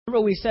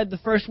Remember we said the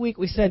first week,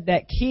 we said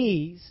that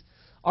keys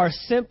are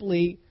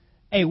simply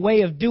a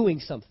way of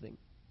doing something.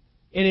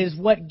 It is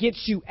what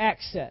gets you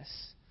access.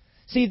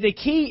 See, the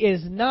key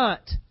is not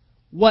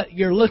what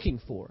you're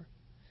looking for.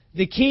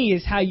 The key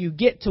is how you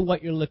get to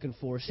what you're looking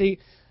for. See,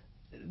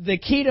 the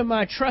key to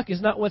my truck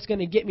is not what's going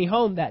to get me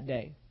home that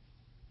day.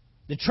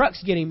 The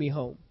truck's getting me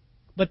home.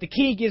 But the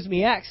key gives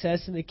me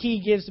access, and the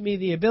key gives me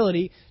the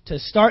ability to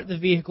start the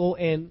vehicle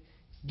and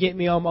get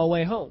me on my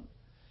way home.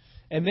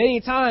 And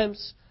many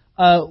times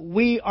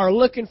we are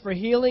looking for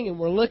healing, and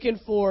we're looking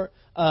for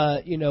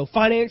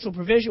financial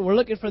provision. We're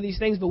looking for these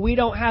things, but we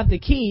don't have the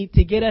key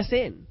to get us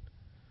in.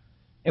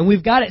 And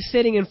we've got it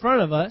sitting in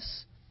front of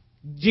us.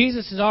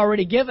 Jesus has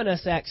already given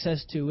us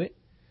access to it.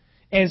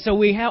 And so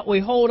we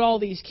hold all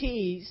these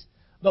keys,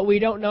 but we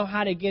don't know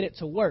how to get it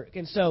to work.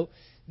 And so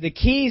the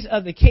keys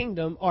of the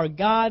kingdom are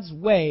God's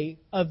way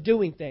of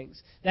doing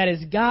things. That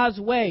is God's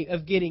way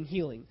of getting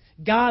healing.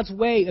 God's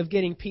way of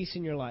getting peace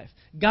in your life.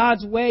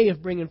 God's way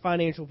of bringing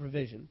financial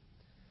provision.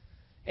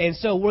 And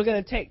so we're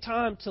going to take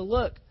time to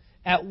look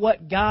at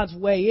what God's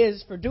way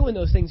is for doing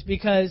those things,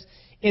 because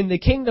in the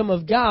kingdom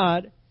of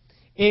God,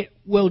 it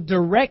will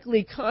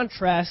directly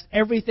contrast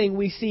everything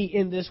we see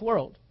in this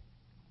world.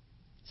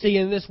 See,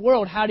 in this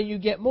world, how do you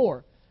get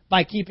more?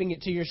 By keeping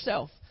it to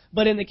yourself.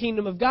 But in the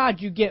kingdom of God,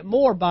 you get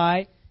more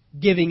by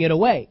giving it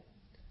away.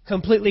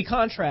 Completely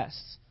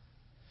contrasts.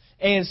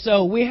 And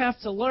so we have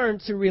to learn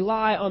to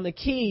rely on the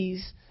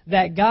keys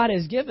that God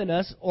has given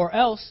us, or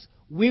else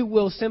we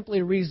will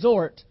simply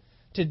resort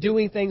to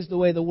doing things the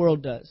way the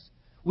world does.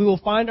 We will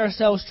find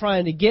ourselves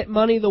trying to get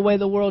money the way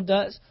the world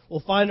does.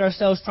 We'll find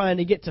ourselves trying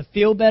to get to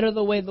feel better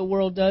the way the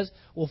world does.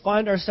 We'll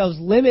find ourselves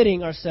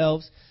limiting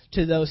ourselves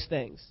to those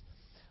things.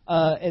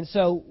 And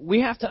so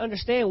we have to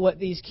understand what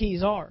these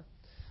keys are.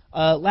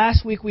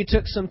 Last week we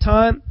took some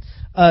time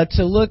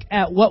to look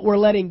at what we're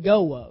letting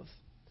go of.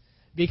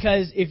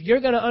 Because if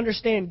you're going to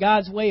understand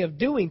God's way of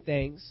doing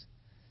things,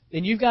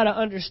 then you've got to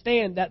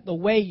understand that the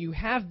way you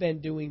have been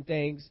doing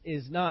things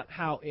is not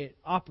how it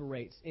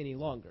operates any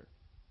longer.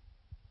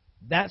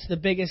 That's the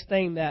biggest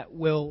thing that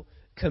will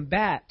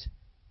combat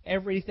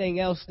everything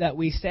else that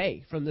we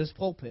say from this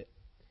pulpit.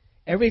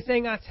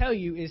 Everything I tell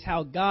you is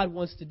how God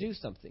wants to do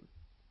something.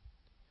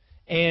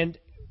 And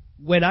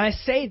when I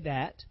say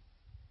that,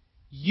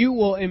 you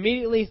will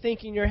immediately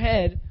think in your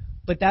head,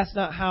 but that's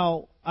not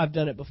how I've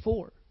done it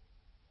before.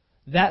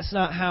 That's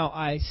not how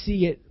I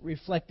see it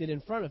reflected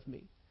in front of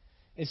me.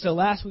 And so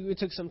last week we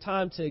took some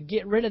time to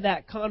get rid of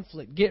that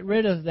conflict, get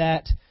rid of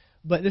that,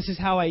 but this is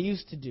how I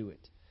used to do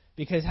it.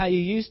 Because how you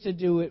used to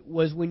do it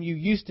was when you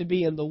used to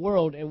be in the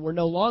world, and we're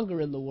no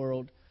longer in the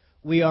world.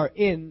 We are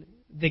in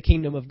the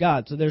kingdom of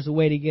God. So there's a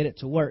way to get it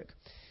to work.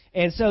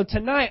 And so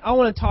tonight I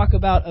want to talk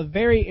about a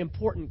very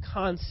important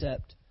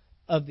concept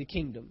of the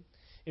kingdom.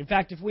 In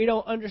fact, if we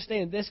don't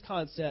understand this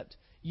concept,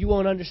 you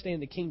won't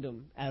understand the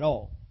kingdom at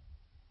all.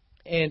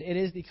 And it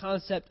is the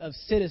concept of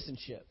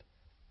citizenship.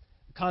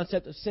 The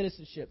concept of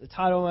citizenship. The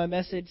title of my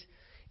message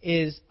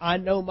is I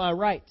Know My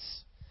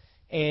Rights.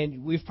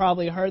 And we've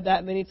probably heard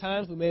that many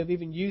times. We may have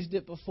even used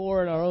it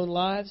before in our own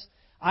lives.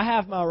 I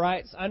have my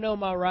rights. I know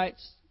my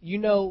rights. You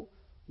know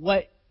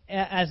what,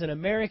 as an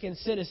American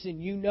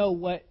citizen, you know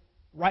what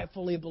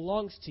rightfully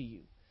belongs to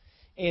you.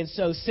 And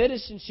so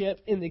citizenship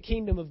in the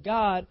kingdom of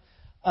God,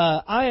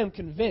 I am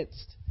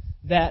convinced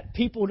that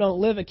people don't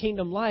live a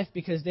kingdom life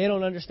because they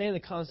don't understand the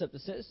concept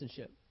of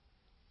citizenship.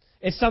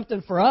 It's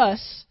something for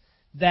us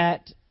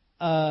that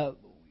I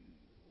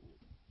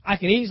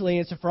can easily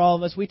answer for all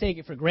of us. We take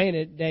it for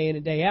granted day in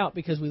and day out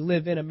because we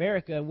live in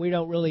America and we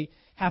don't really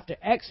have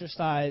to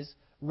exercise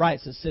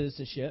rights of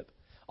citizenship.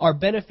 Our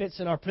benefits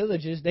and our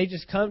privileges, they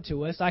just come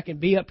to us. I can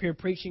be up here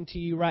preaching to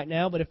you right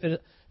now, but if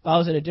I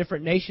was in a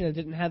different nation and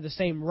didn't have the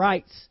same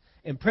rights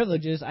and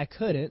privileges, I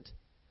couldn't.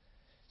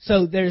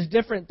 So there's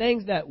different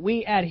things that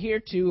we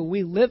adhere to and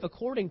we live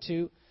according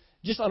to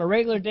just on a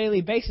regular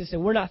daily basis,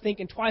 and we're not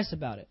thinking twice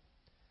about it.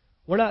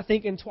 We're not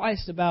thinking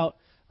twice about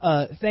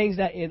things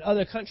that in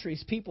other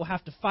countries people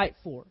have to fight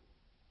for,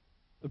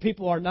 but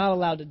people are not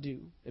allowed to do,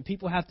 and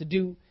people have to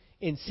do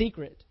in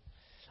secret.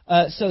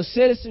 So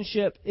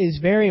citizenship is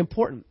very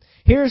important.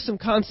 Here are some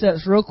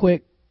concepts real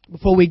quick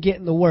before we get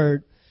in the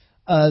Word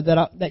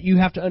that you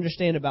have to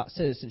understand about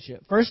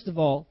citizenship. First of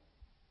all,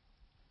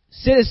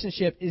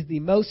 citizenship is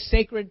the most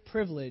sacred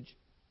privilege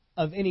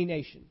of any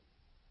nation.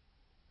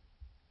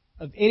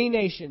 Of any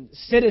nation,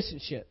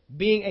 citizenship,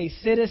 being a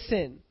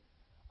citizen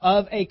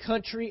of a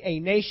country, a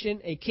nation,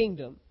 a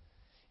kingdom,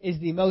 is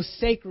the most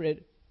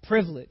sacred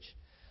privilege.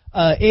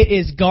 It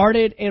is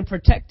guarded and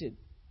protected.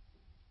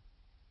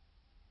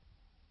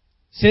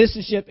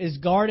 Citizenship is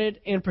guarded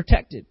and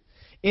protected.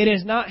 It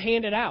is not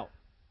handed out.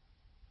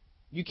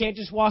 You can't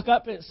just walk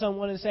up at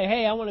someone and say,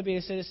 hey, I want to be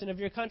a citizen of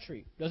your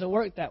country. It doesn't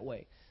work that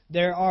way.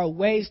 There are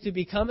ways to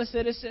become a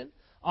citizen.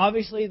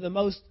 Obviously, the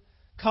most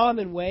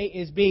common way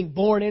is being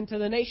born into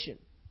the nation.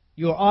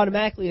 You are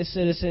automatically a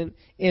citizen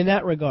in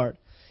that regard.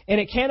 And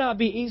it cannot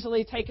be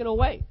easily taken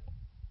away.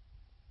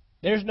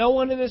 There's no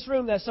one in this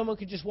room that someone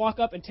could just walk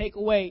up and take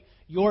away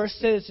your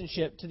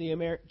citizenship to the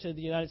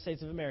United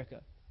States of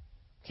America.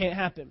 Can't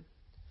happen.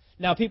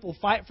 Now, people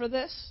fight for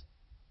this.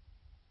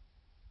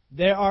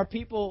 There are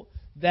people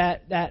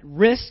that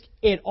risk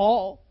it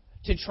all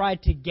to try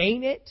to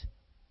gain it.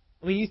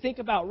 I mean, you think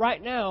about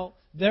right now,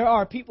 there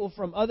are people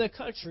from other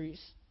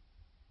countries,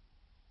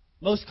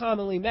 most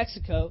commonly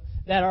Mexico,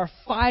 that are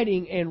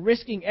fighting and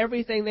risking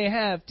everything they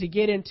have to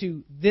get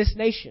into this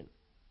nation.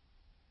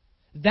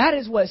 That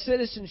is what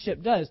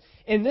citizenship does.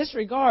 In this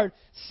regard,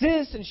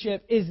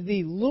 citizenship is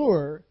the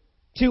lure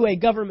to a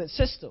government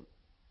system.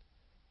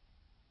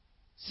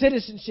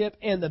 Citizenship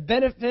and the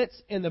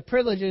benefits and the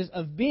privileges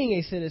of being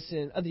a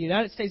citizen of the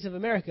United States of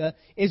America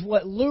is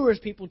what lures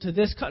people to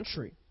this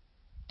country,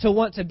 to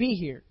want to be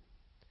here.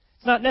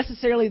 It's not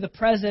necessarily the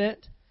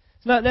president.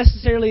 It's not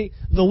necessarily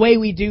the way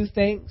we do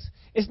things.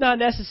 It's not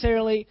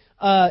necessarily,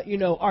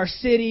 our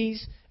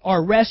cities,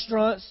 our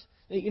restaurants.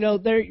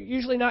 They're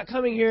usually not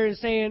coming here and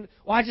saying,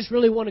 well, I just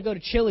really want to go to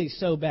Chili's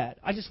so bad.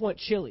 I just want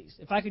Chili's.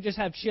 If I could just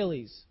have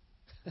Chili's.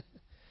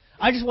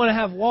 I just want to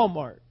have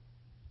Walmart.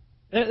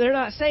 They're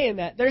not saying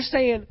that. They're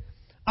saying,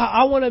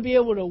 I want to be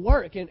able to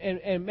work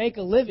and make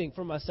a living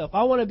for myself.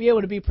 I want to be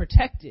able to be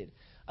protected.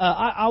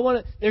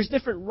 There's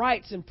different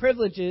rights and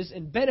privileges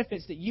and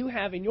benefits that you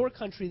have in your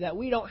country that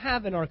we don't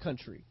have in our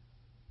country.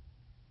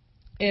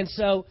 And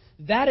so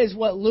that is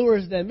what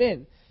lures them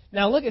in.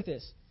 Now look at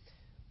this.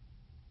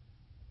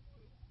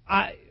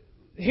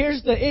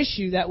 Here's the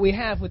issue that we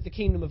have with the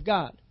kingdom of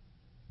God.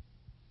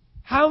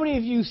 How many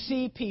of you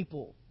see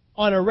people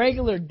on a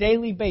regular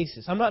daily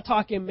basis, I'm not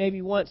talking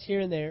maybe once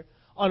here and there,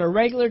 on a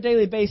regular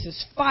daily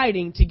basis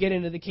fighting to get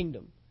into the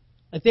kingdom?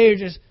 Like they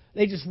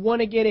just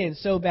want to get in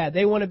so bad.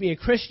 They want to be a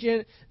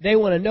Christian. They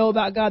want to know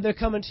about God. They're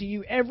coming to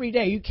you every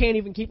day. You can't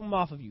even keep them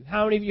off of you.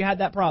 How many of you had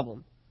that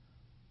problem?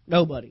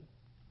 Nobody.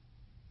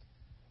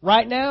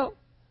 Right now,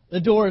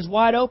 the door is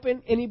wide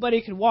open.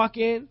 Anybody can walk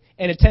in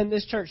and attend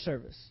this church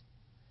service.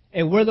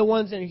 And we're the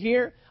ones in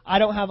here. I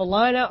don't have a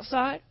line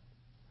outside.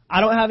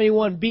 I don't have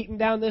anyone beating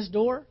down this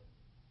door.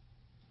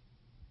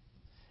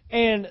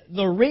 And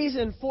the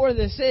reason for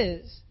this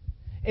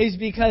is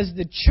because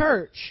the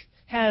church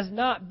has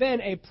not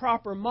been a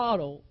proper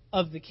model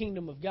of the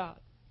kingdom of God.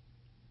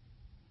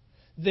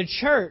 The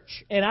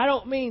church, and I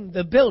don't mean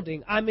the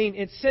building, I mean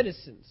its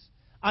citizens.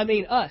 I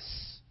mean us,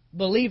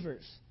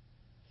 believers.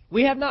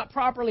 We have not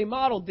properly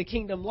modeled the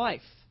kingdom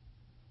life.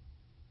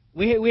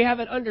 We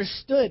haven't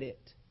understood it.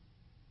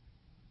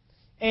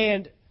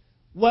 And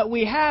what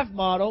we have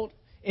modeled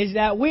is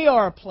that we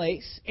are a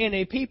place and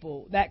a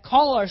people that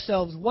call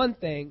ourselves one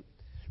thing,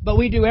 but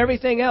we do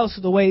everything else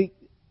the way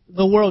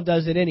the world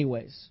does it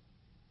anyways.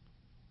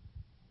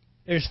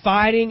 There's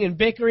fighting and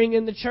bickering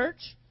in the church.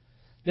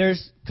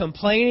 There's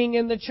complaining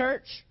in the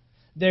church.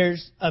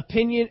 There's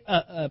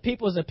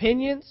people's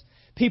opinions,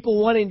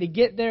 people wanting to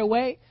get their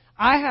way.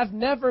 I have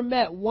never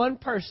met one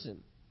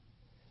person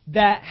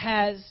that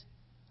has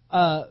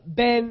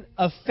been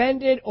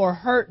offended or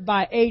hurt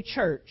by a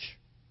church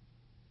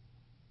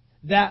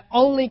that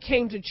only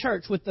came to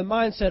church with the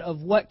mindset of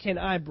what can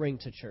I bring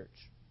to church.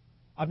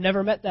 I've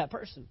never met that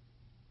person.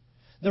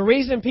 The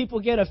reason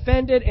people get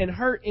offended and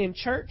hurt in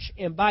church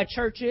and by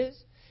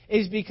churches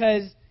is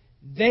because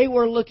they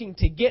were looking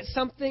to get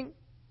something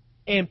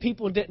and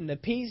people didn't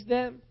appease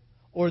them,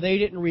 or they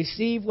didn't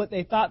receive what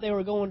they thought they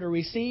were going to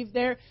receive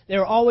there. They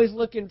were always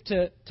looking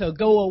to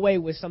go away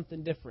with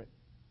something different.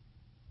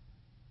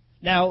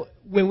 Now,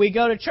 when we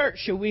go to church,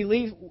 should we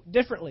leave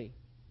differently?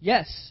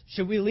 Yes.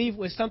 Should we leave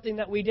with something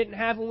that we didn't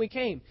have when we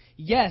came?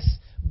 Yes.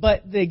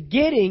 But the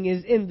getting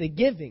is in the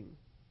giving.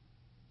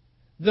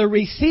 The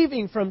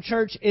receiving from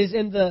church is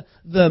in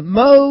the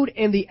mode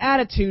and the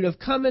attitude of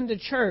coming to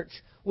church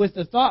with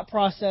the thought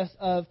process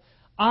of,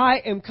 I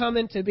am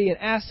coming to be an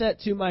asset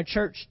to my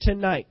church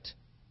tonight.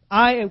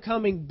 I am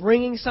coming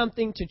bringing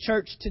something to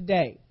church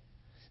today.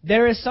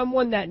 There is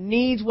someone that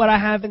needs what I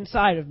have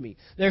inside of me.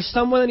 There's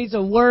someone that needs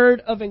a word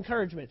of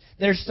encouragement.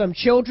 There's some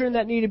children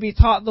that need to be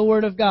taught the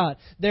Word of God.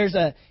 There's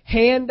a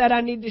hand that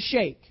I need to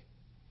shake.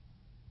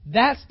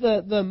 That's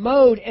the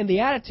mode and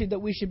the attitude that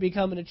we should be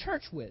coming to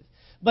church with.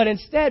 But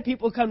instead,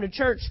 people come to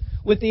church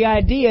with the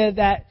idea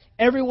that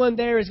everyone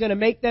there is going to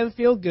make them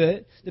feel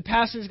good. The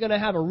pastor is going to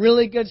have a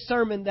really good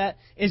sermon that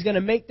is going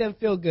to make them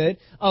feel good.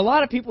 A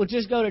lot of people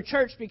just go to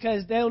church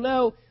because they'll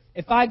know,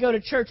 if I go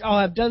to church, I'll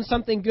have done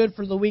something good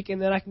for the week,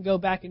 and then I can go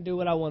back and do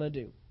what I want to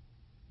do.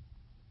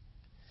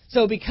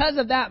 So because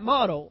of that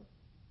model,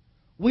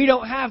 we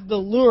don't have the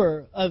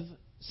lure of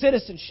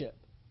citizenship.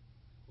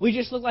 We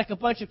just look like a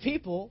bunch of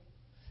people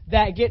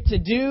that get to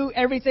do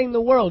everything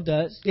the world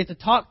does, get to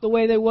talk the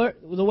way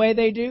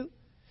they do.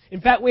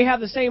 In fact, we have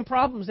the same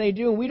problems they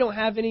do, and we don't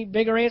have any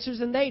bigger answers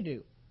than they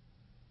do.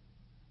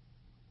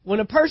 When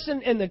a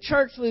person in the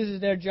church loses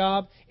their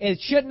job, it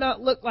should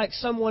not look like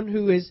someone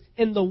who is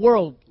in the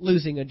world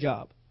losing a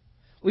job.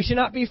 We should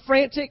not be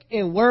frantic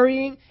and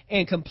worrying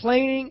and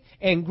complaining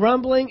and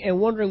grumbling and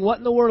wondering what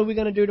in the world are we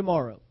going to do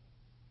tomorrow.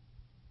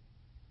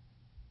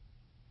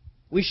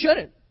 We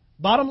shouldn't.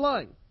 Bottom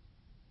line.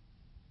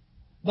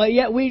 But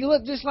yet we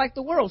look just like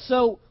the world.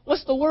 So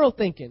what's the world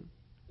thinking?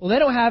 Well, they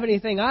don't have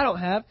anything I don't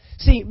have.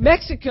 See,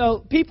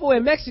 people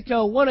in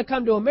Mexico want to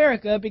come to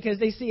America because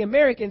they see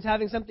Americans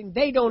having something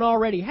they don't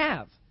already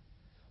have.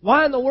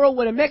 Why in the world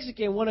would a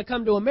Mexican want to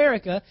come to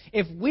America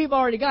if we've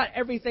already got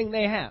everything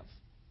they have?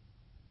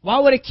 Why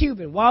would a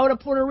Cuban? Why would a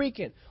Puerto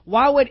Rican?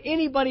 Why would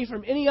anybody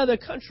from any other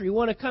country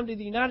want to come to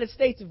the United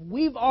States if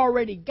we've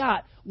already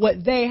got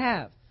what they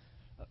have?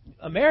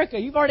 America,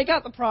 you've already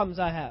got the problems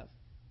I have.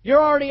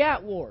 You're already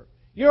at war.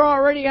 You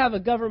already have a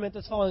government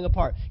that's falling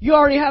apart. You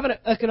already have an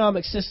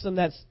economic system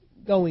that's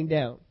going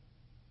down.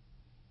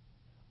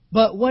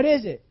 But what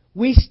is it?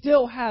 We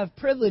still have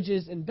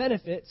privileges and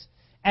benefits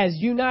as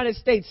United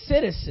States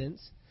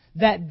citizens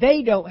that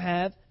they don't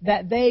have,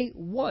 that they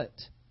want.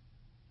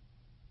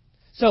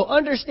 So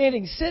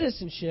understanding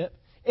citizenship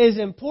is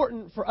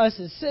important for us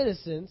as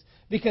citizens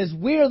because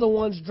we're the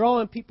ones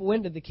drawing people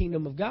into the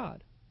kingdom of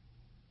God.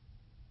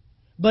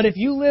 But if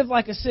you live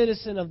like a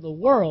citizen of the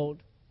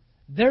world,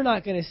 they're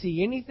not going to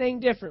see anything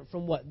different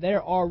from what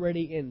they're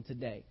already in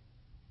today.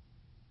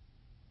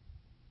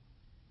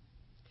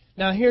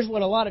 Now, here's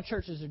what a lot of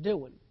churches are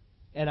doing,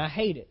 and I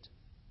hate it.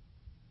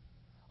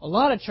 A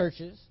lot of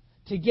churches,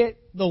 to get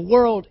the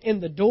world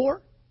in the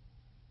door,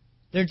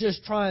 they're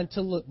just trying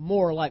to look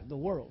more like the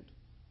world.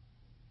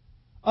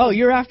 Oh,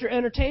 you're after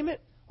entertainment?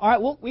 All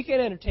right, well, we can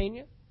entertain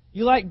you.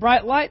 You like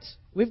bright lights?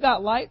 We've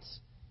got lights.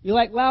 You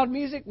like loud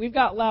music? We've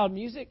got loud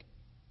music.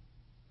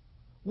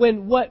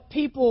 When what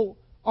people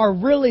are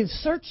really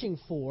searching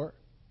for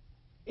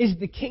is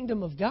the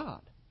kingdom of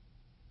God.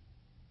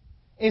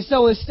 And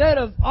so instead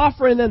of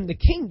offering them the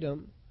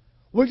kingdom,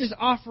 we're just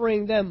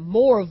offering them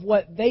more of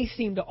what they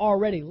seem to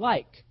already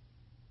like.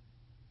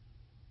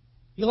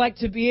 You like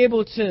to be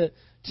able to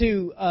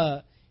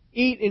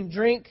eat and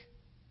drink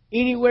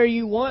anywhere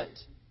you want,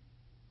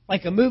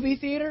 like a movie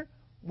theater?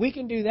 We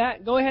can do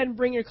that. Go ahead and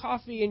bring your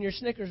coffee and your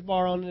Snickers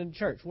bar on into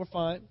church. We're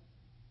fine.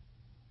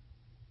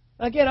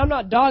 Again, I'm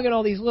not dogging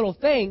all these little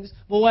things,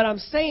 but what I'm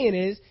saying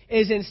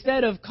is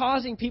instead of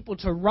causing people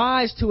to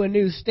rise to a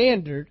new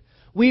standard,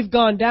 we've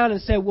gone down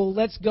and said, well,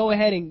 let's go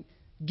ahead and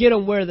get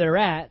them where they're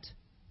at.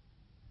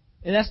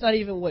 And that's not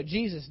even what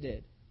Jesus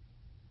did.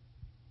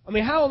 I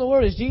mean, how in the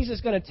world is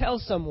Jesus going to tell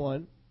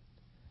someone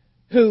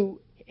who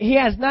he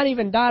has not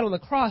even died on the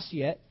cross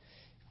yet,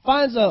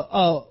 finds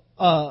a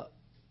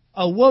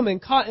woman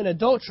caught in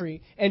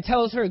adultery and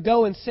tells her,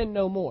 go and sin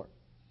no more?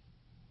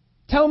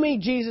 Tell me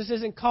Jesus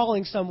isn't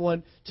calling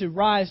someone to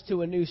rise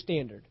to a new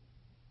standard.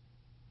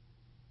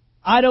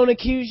 I don't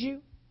accuse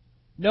you.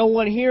 No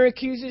one here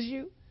accuses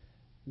you.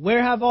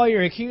 Where have all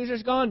your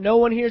accusers gone? No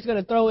one here is going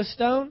to throw a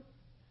stone.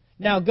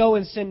 Now go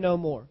and sin no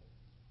more.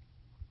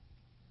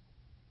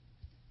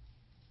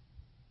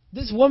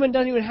 This woman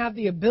doesn't even have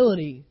the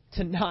ability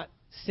to not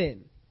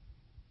sin.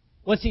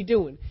 What's he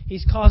doing?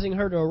 He's causing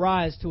her to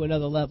arise to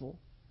another level.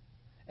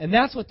 And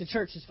that's what the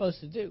church is supposed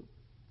to do.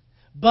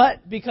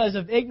 But because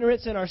of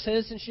ignorance in our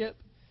citizenship,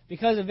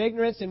 because of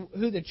ignorance in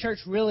who the church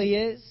really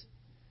is,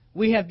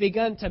 we have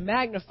begun to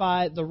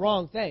magnify the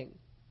wrong thing.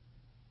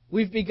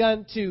 We've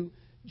begun to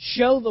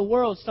show the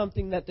world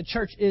something that the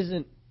church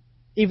isn't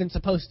even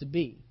supposed to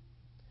be.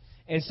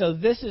 And so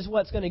this is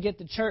what's going to get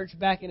the church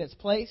back in its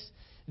place.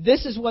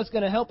 This is what's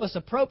going to help us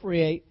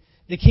appropriate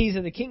the keys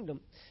of the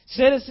kingdom.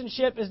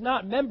 Citizenship is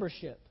not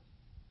membership.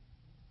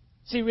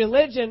 See,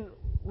 religion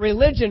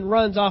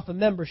runs off of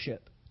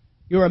membership.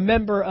 You're a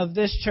member of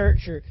this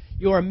church, or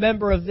you're a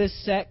member of this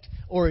sect,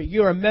 or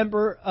you're a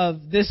member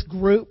of this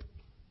group.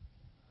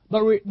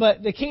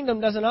 But the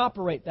kingdom doesn't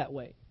operate that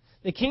way.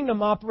 The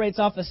kingdom operates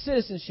off of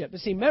citizenship.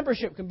 But see,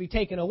 membership can be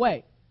taken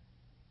away.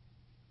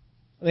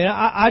 I mean,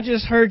 I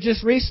just heard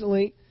just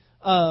recently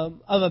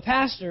of a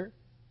pastor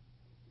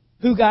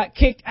who got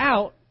kicked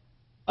out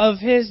of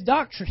his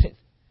doctrine,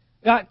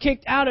 got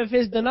kicked out of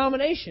his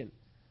denomination.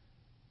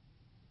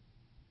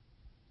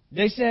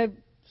 They said,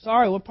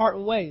 sorry, we're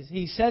parting ways.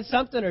 He said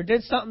something or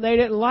did something they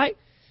didn't like.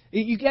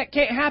 That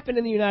can't happen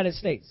in the United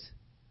States.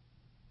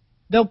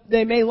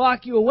 They may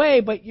lock you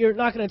away, but you're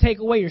not going to take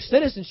away your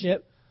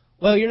citizenship.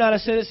 Well, you're not a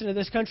citizen of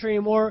this country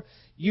anymore.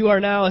 You are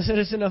now a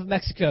citizen of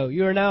Mexico.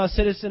 You are now a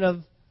citizen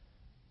of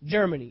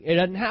Germany. It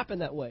doesn't happen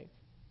that way.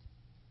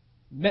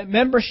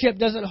 Membership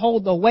doesn't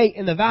hold the weight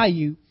and the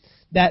value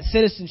that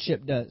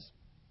citizenship does.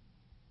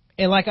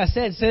 And like I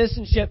said,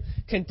 citizenship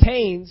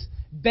contains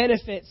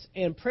benefits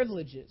and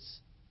privileges.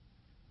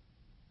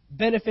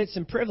 Benefits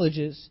and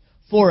privileges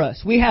for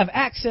us. We have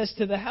access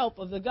to the help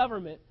of the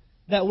government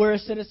that we're a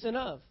citizen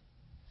of.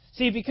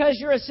 See, because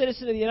you're a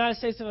citizen of the United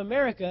States of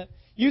America,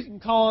 you can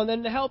call on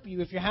them to help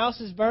you. If your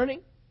house is burning,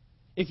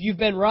 if you've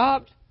been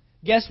robbed,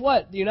 guess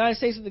what? The United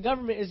States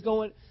government is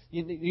going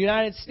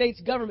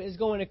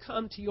to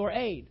come to your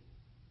aid,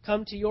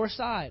 come to your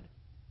side.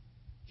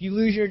 If you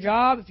lose your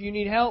job, if you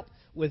need help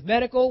with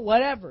medical,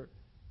 whatever,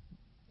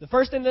 the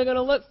first thing they're going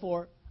to look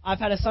for, I've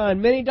had to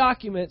sign many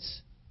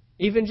documents,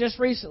 even just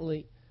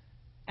recently,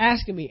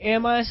 asking me,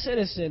 am I a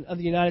citizen of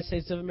the United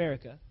States of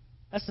America?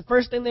 That's the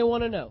first thing they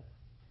want to know.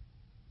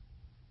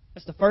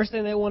 That's the first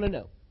thing they want to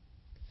know.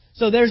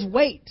 So there's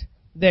weight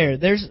there.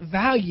 There's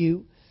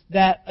value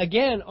that,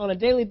 again, on a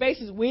daily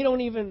basis, we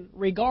don't even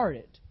regard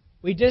it.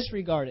 We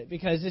disregard it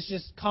because it's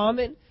just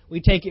common.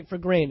 We take it for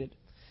granted.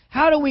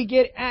 How do we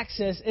get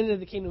access into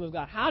the kingdom of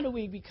God? How do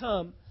we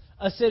become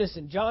a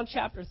citizen? John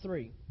chapter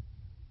 3.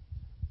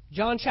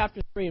 John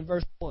chapter 3 and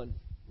verse 1.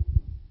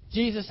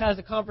 Jesus has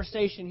a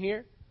conversation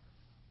here.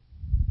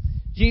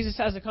 Jesus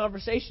has a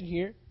conversation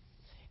here.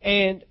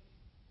 And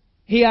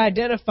he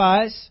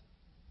identifies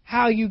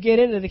how you get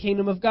into the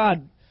kingdom of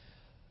God.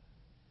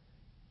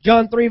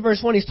 John 3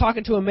 verse 1, he's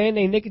talking to a man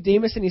named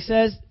Nicodemus, and he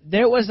says,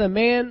 there was a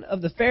man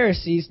of the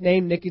Pharisees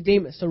named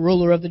Nicodemus, a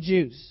ruler of the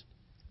Jews.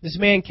 This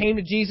man came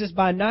to Jesus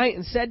by night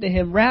and said to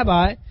him,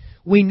 Rabbi,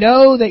 we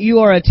know that you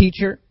are a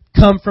teacher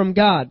come from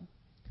God.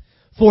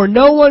 For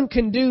no one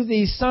can do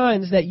these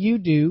signs that you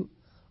do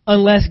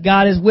unless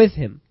God is with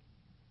him.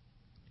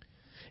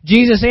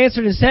 Jesus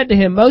answered and said to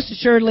him, most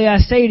assuredly I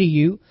say to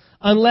you,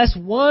 unless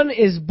one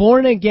is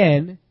born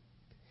again,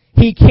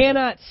 he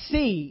cannot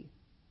see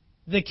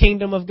the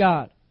kingdom of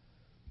God.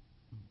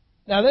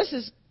 Now this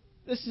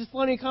is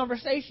funny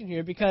conversation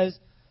here because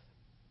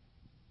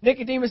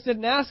Nicodemus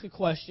didn't ask a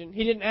question.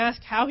 He didn't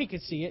ask how he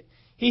could see it.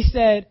 He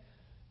said,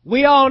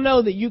 we all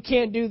know that you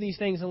can't do these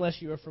things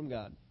unless you are from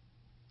God.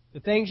 The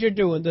things you're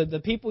doing,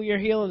 the people you're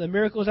healing, the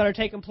miracles that are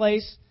taking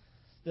place,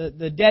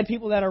 the dead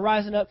people that are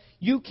rising up,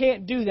 you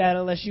can't do that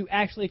unless you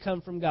actually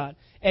come from God.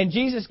 And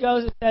Jesus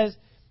goes and says,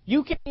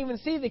 you can't even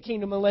see the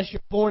kingdom unless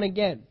you're born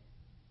again.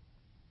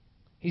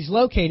 He's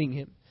locating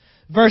him.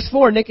 Verse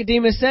 4,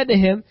 Nicodemus said to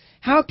him,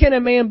 how can a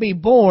man be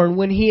born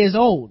when he is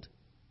old?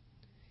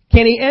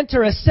 Can he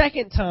enter a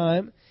second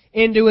time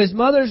into his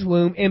mother's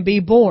womb and be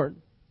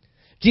born?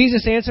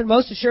 Jesus answered,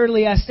 most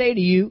assuredly I say to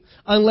you,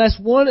 unless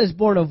one is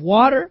born of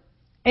water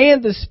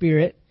and the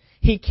Spirit,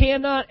 he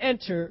cannot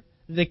enter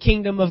the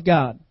kingdom of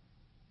God.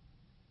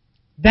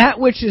 That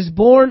which is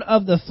born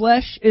of the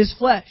flesh is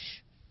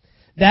flesh.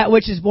 That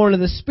which is born of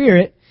the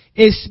Spirit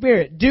is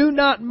spirit. Do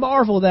not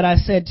marvel that I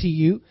said to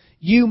you,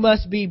 you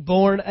must be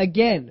born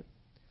again.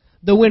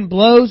 The wind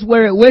blows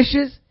where it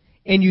wishes,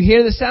 and you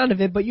hear the sound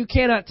of it, but you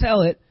cannot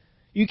tell it.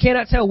 You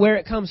cannot tell where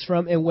it comes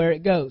from and where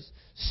it goes.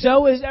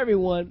 So is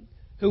everyone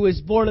who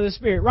is born of the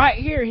Spirit. Right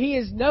here, he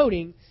is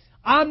noting,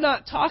 I'm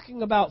not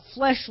talking about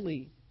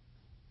fleshly.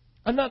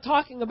 I'm not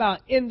talking about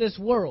in this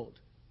world.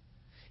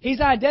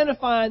 He's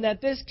identifying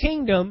that this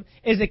kingdom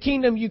is a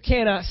kingdom you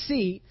cannot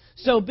see.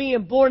 So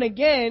being born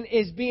again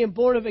is being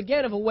born of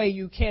again of a way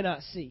you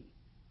cannot see.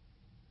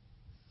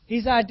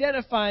 He's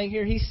identifying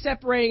here, he's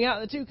separating out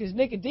the two because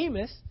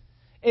Nicodemus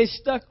is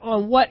stuck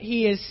on what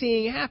he is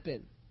seeing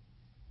happen.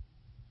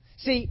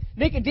 See,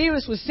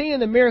 Nicodemus was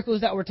seeing the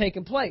miracles that were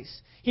taking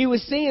place. He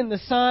was seeing the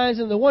signs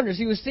and the wonders.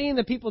 He was seeing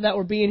the people that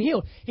were being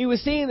healed. He was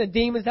seeing the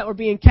demons that were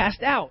being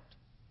cast out.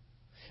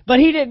 But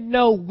he didn't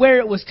know where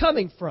it was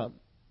coming from.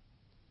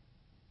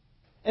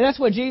 And that's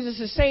what Jesus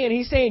is saying.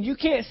 He's saying you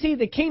can't see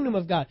the kingdom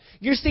of God.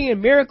 You're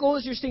seeing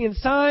miracles, you're seeing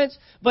signs,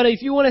 but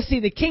if you want to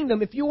see the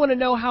kingdom, if you want to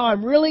know how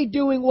I'm really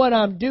doing what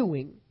I'm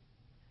doing,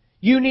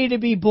 you need to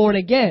be born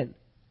again.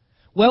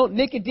 Well,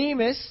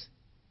 Nicodemus,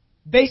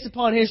 based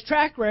upon his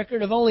track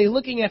record of only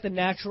looking at the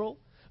natural,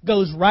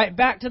 goes right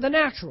back to the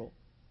natural.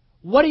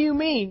 What do you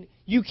mean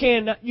you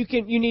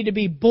need to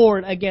be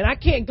born again? I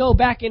can't go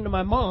back into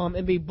my mom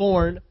and be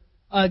born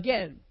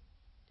again.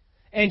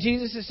 And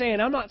Jesus is saying,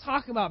 I'm not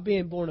talking about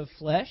being born of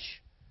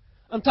flesh.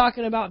 I'm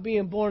talking about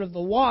being born of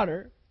the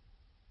water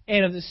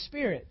and of the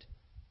Spirit.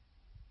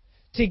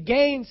 To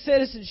gain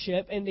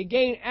citizenship and to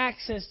gain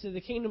access to the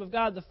kingdom of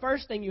God, the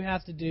first thing you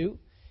have to do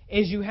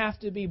is you have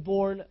to be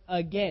born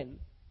again.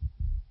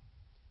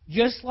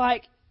 Just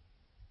like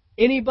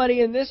anybody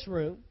in this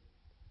room,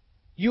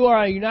 you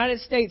are a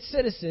United States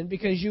citizen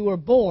because you were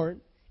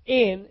born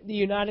in the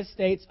United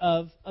States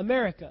of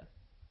America.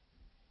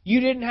 You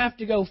didn't have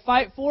to go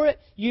fight for it.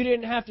 You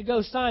didn't have to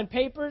go sign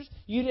papers.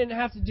 You didn't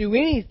have to do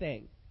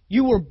anything.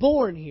 You were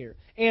born here.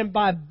 And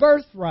by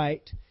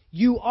birthright,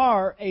 you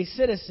are a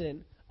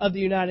citizen of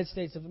the United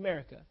States of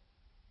America.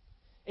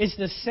 It's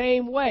the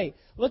same way.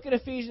 Look at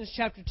Ephesians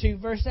chapter 2,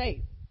 verse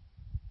 8.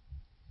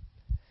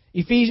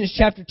 Ephesians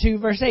chapter 2,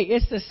 verse 8.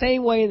 It's the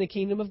same way in the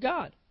kingdom of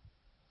God.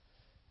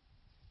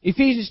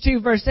 Ephesians 2,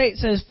 verse 8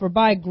 says, for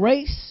by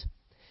grace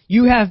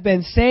you have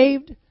been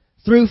saved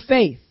through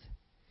faith,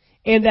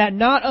 and that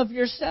not of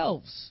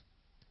yourselves.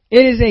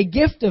 It is a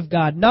gift of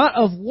God, not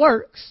of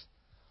works,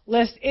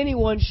 lest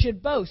anyone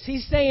should boast.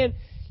 He's saying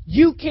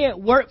you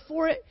can't work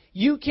for it.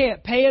 You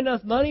can't pay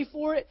enough money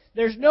for it.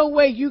 There's no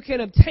way you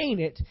can obtain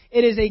it.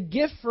 It is a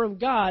gift from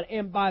God,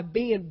 and by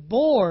being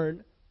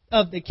born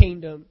of the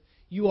kingdom,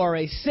 you are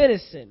a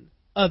citizen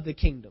of the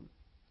kingdom.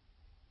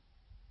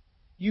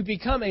 You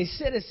become a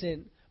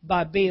citizen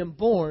by being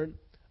born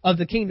of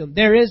the kingdom.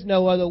 There is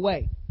no other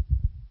way.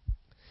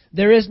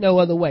 There is no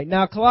other way.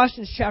 Now,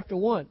 Colossians chapter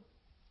 1.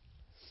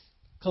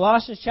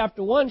 Colossians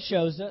chapter 1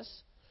 shows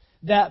us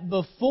that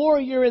before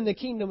you're in the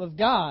kingdom of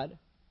God,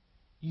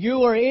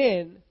 you are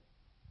in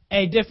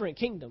a different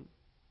kingdom.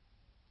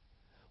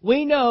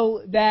 We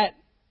know that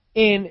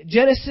in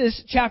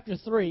Genesis chapter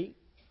 3,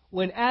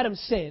 when Adam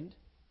sinned,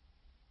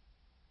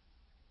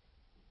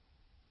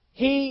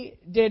 he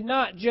did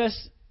not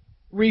just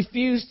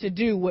refuse to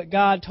do what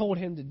God told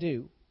him to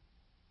do.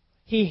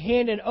 He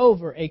handed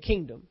over a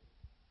kingdom.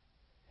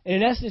 And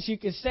in essence, you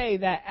could say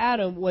that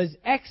Adam was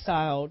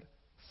exiled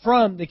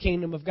from the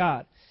kingdom of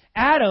God.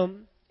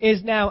 Adam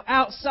is now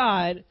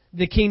outside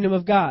the kingdom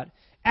of God.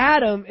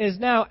 Adam is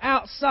now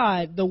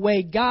outside the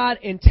way God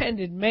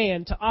intended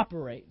man to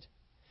operate.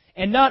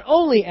 And not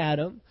only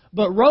Adam,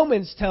 but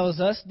Romans tells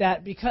us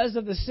that because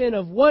of the sin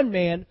of one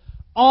man,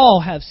 all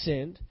have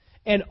sinned,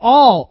 and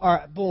all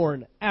are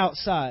born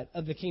outside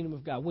of the kingdom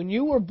of God. When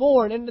you were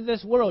born into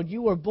this world,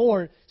 you were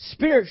born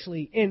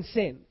spiritually in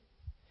sin.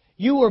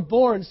 You were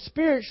born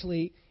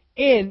spiritually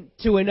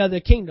into another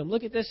kingdom.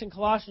 Look at this in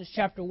Colossians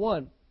chapter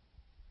 1,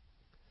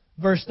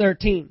 verse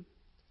 13.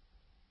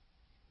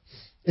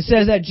 It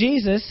says that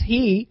Jesus,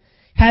 He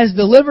has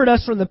delivered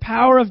us from the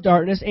power of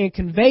darkness and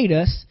conveyed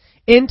us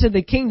into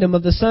the kingdom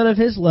of the Son of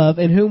His love,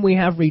 in whom we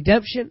have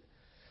redemption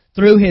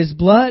through His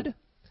blood,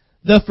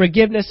 the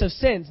forgiveness of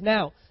sins.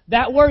 Now,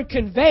 that word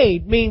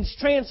conveyed means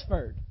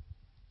transferred.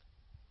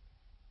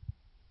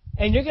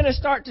 And you're going to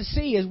start to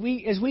see as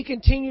we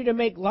continue to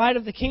make light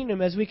of the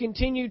kingdom, as we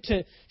continue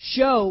to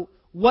show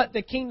what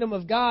the kingdom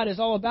of God is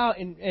all about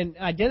and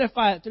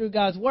identify it through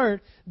God's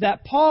word,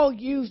 that Paul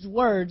used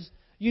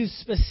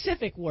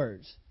specific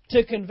words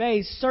to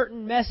convey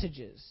certain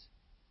messages.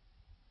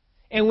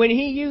 And when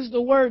he used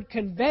the word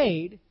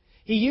conveyed,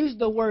 he used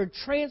the word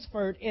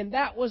transferred, and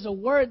that was a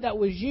word that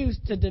was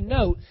used to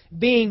denote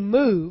being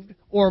moved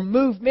or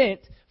movement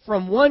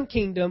from one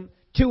kingdom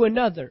to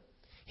another.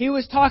 He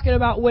was talking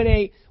about when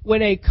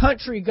a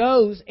country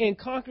goes and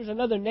conquers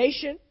another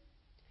nation,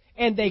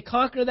 and they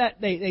conquer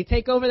that, they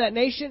take over that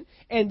nation,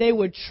 and they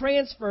would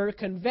transfer,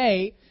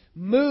 convey,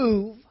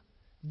 move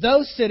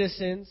those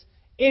citizens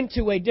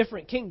into a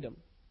different kingdom.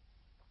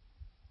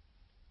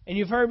 And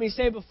you've heard me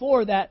say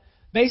before that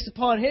based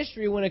upon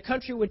history, when a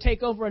country would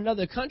take over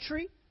another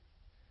country,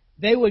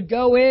 they would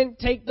go in,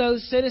 take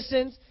those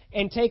citizens,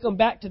 and take them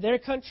back to their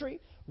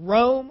country.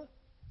 Rome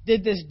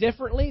did this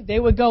differently. They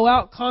would go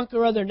out,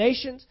 conquer other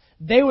nations.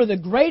 They were the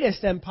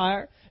greatest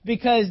empire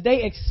because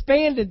they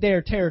expanded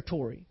their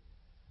territory,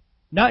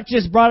 not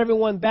just brought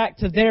everyone back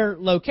to their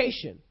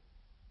location.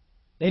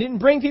 They didn't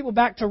bring people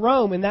back to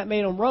Rome, and that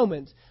made them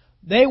Romans.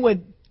 They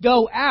would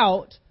go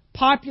out,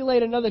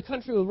 populate another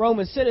country with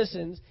Roman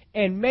citizens,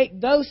 and make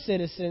those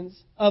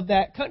citizens of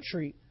that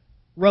country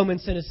Roman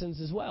citizens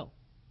as well.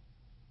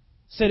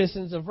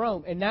 Citizens of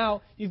Rome. And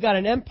now you've got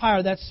an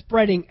empire that's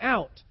spreading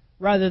out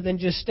rather than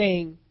just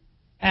staying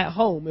at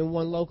home in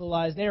one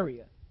localized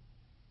area.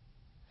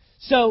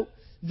 So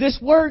this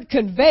word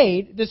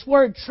conveyed, this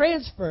word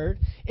transferred,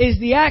 is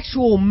the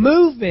actual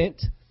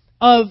movement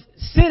of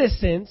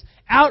citizens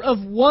out of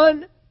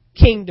one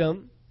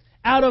kingdom,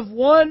 out of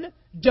one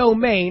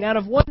domain, out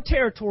of one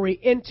territory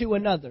into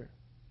another.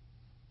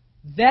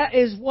 That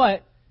is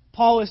what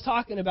Paul is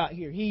talking about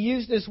here. He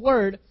used this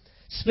word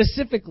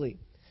specifically.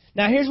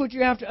 Now here's what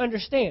you have to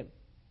understand.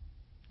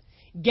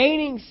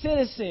 Gaining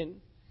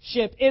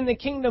citizenship in the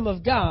kingdom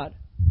of God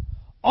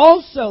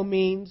also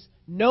means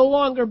no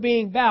longer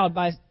being bound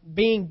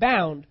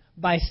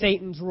by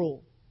Satan's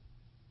rule.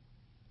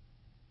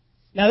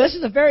 Now this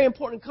is a very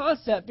important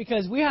concept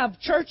because we have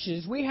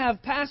churches, we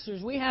have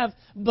pastors, we have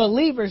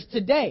believers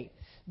today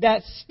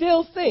that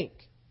still think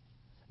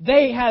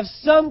they have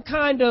some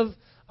kind of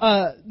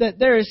that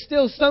there is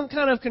still some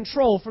kind of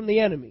control from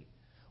the enemy.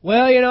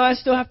 Well, I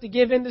still have to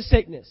give in to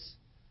sickness.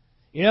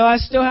 I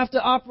still have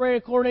to operate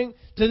according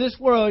to this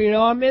world.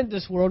 I'm in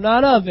this world,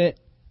 not of it.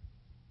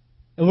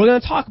 And we're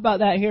going to talk about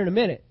that here in a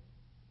minute.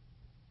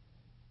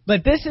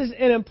 But this is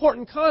an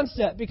important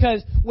concept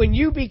because when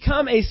you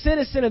become a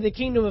citizen of the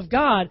kingdom of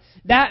God,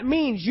 that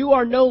means you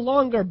are no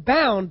longer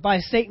bound by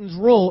Satan's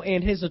rule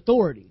and his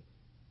authority.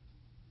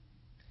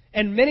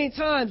 And many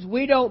times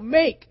we don't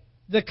make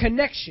the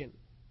connection.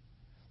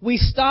 We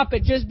stop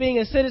at just being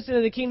a citizen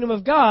of the kingdom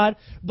of God,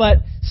 but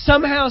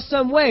somehow,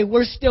 some way,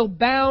 we're still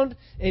bound,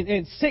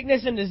 and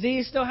sickness and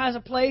disease still has a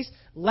place,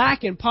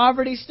 lack and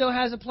poverty still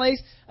has a place,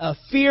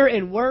 fear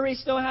and worry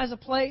still has a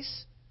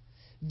place.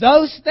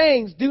 Those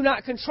things do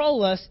not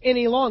control us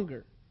any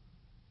longer.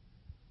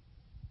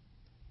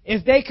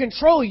 If they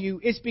control you,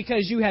 it's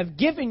because you have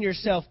given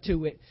yourself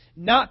to it,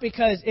 not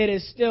because it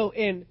is still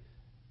in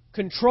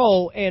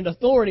control and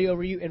authority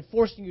over you and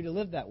forcing you to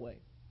live that way.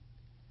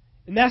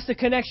 And that's the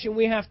connection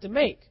we have to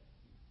make.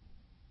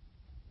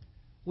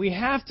 We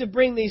have to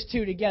bring these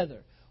two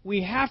together.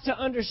 We have to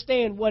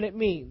understand what it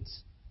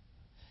means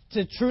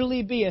to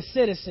truly be a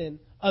citizen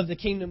of the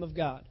kingdom of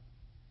God.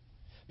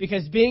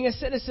 Because being a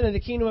citizen of the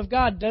kingdom of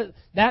God,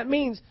 that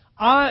means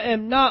I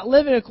am not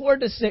living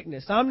according to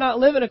sickness. I'm not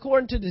living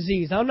according to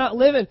disease. I'm not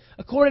living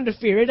according to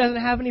fear. It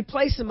doesn't have any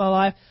place in my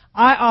life.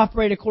 I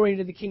operate according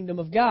to the kingdom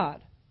of God.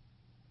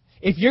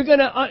 If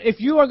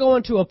you are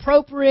going to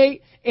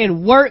appropriate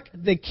and work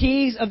the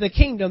keys of the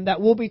kingdom that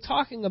we'll be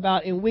talking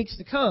about in weeks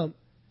to come,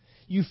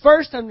 you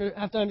first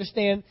have to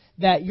understand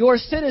that your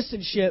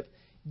citizenship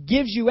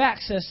gives you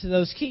access to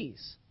those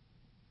keys.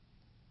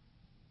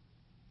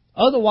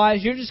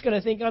 Otherwise, you're just going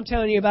to think I'm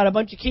telling you about a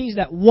bunch of keys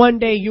that one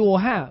day you will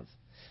have.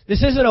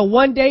 This isn't a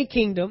one-day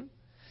kingdom.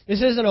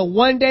 This isn't a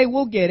one day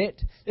we'll get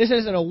it. This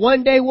isn't a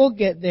one day we'll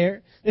get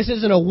there. This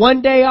isn't a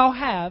one day I'll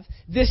have.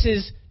 This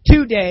is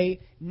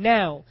today,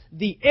 now.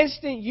 The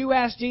instant you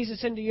asked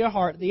Jesus into your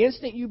heart, the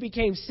instant you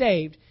became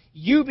saved,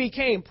 you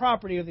became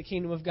property of the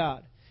kingdom of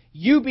God.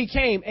 You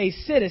became a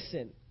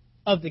citizen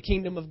of the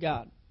kingdom of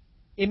God.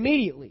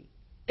 Immediately.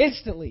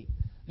 Instantly.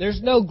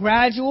 There's no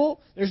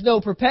gradual. There's no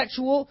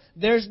perpetual.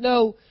 There's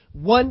no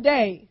one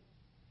day.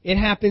 It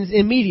happens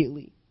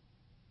immediately.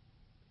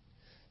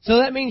 So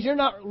that means you're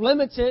not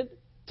limited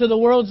to the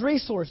world's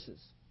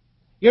resources.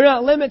 You're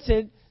not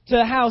limited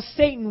to how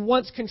Satan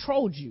once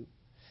controlled you.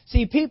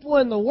 See, people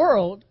in the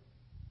world,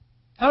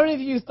 how many of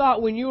you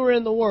thought when you were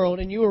in the world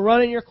and you were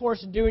running your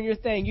course and doing your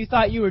thing, you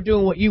thought you were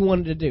doing what you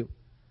wanted to do?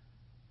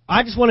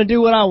 I just want to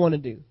do what I want to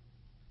do.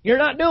 You're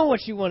not doing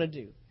what you want to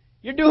do.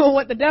 You're doing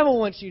what the devil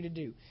wants you to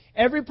do.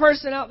 Every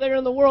person out there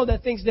in the world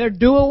that thinks they're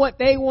doing what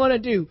they want to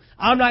do.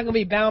 I'm not going to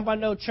be bound by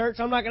no church.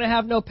 I'm not going to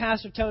have no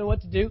pastor tell me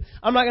what to do.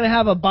 I'm not going to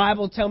have a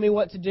Bible tell me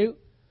what to do.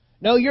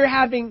 No, you're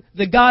having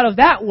the God of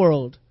that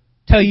world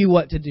tell you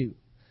what to do.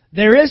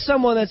 There is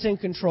someone that's in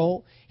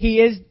control.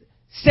 He is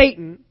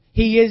Satan.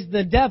 He is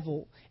the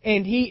devil.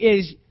 And he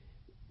is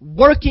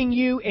working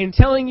you and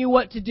telling you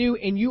what to do,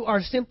 and you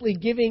are simply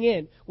giving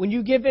in. When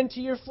you give in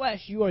to your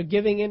flesh, you are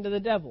giving in to the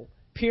devil.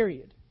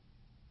 Period.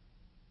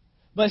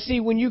 But see,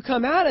 when you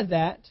come out of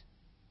that,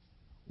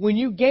 when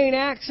you gain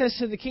access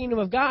to the kingdom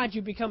of God,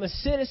 you become a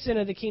citizen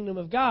of the kingdom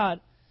of God,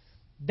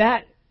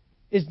 that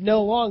is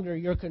no longer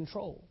your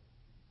control.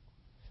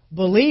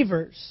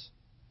 Believers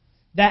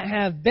that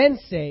have been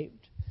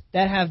saved,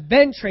 that have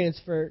been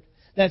transferred,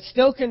 that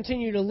still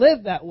continue to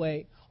live that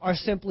way, are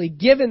simply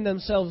giving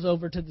themselves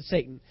over to the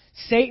Satan.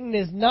 Satan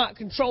is not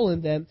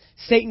controlling them.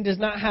 Satan does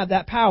not have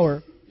that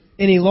power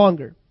any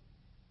longer.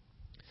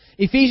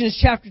 Ephesians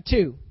chapter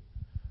 2.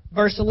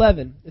 Verse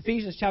 11,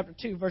 Ephesians chapter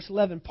 2, verse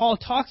 11, Paul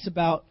talks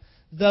about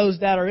those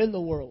that are in the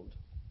world.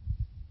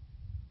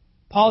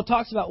 Paul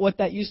talks about what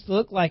that used to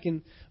look like.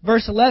 In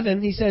verse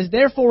 11, he says,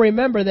 "Therefore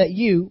remember that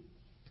you,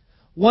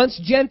 once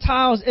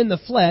Gentiles in the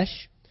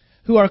flesh,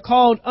 who are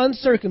called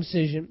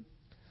uncircumcision,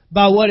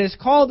 by what is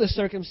called the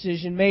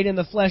circumcision made in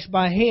the flesh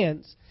by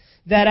hands,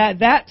 that at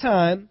that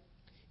time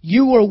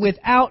you were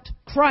without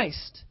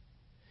Christ,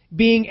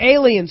 being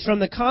aliens from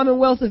the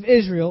commonwealth of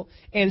Israel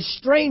and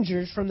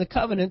strangers from the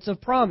covenants of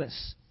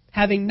promise,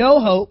 having no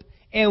hope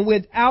and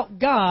without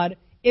God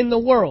in the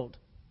world.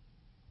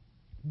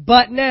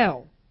 But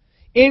now,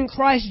 in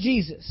Christ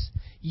Jesus,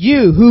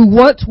 you who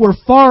once were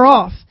far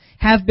off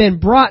have been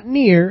brought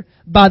near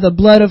by the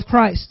blood of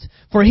Christ.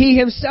 For He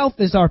Himself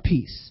is our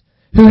peace,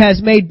 who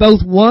has made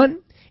both one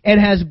and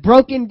has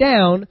broken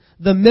down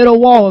the middle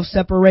wall of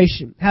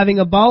separation, having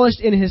abolished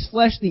in His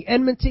flesh the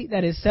enmity,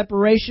 that is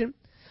separation,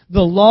 the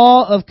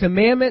law of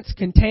commandments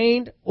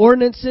contained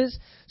ordinances,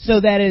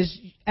 so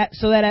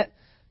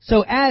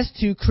as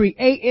to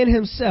create in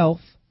Himself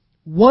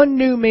one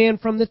new man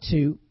from the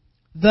two,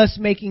 thus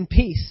making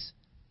peace.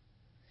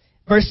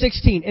 Verse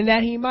 16, and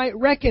that He might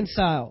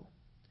reconcile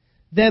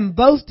them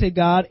both to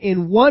God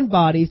in one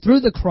body through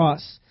the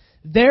cross,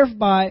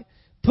 thereby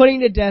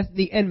putting to death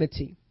the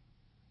enmity.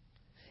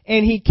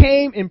 And He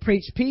came and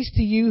preached peace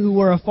to you who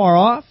were afar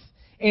off,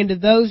 and to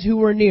those who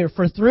were near.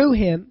 For through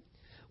Him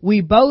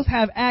we both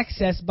have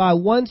access by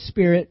one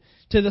Spirit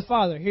to the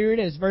Father. Here it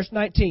is, verse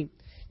 19.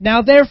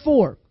 Now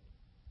therefore,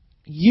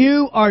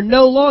 you are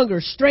no longer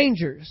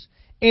strangers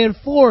and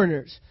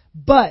foreigners,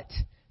 but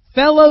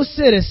fellow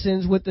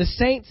citizens with the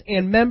saints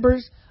and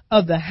members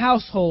of the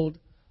household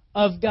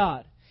of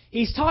God.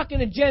 He's talking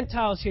to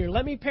Gentiles here.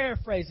 Let me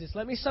paraphrase this.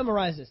 Let me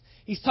summarize this.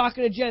 He's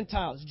talking to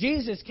Gentiles.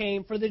 Jesus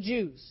came for the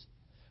Jews.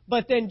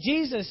 But then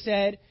Jesus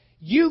said,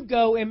 you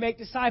go and make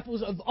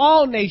disciples of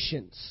all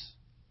nations.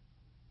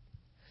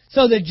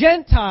 So the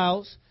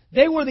Gentiles,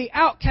 they were the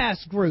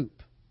outcast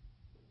group.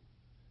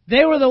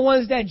 They were the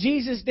ones that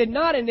Jesus did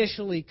not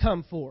initially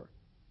come for.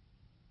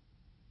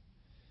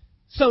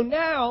 So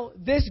now,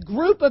 this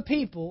group of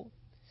people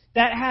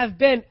that have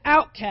been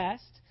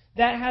outcast,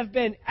 that have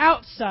been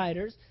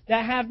outsiders,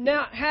 that have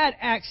not had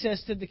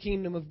access to the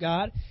kingdom of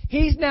God,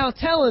 He's now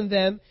telling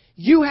them,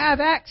 you have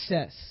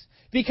access.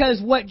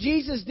 Because what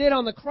Jesus did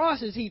on the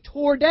cross is He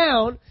tore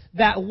down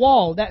that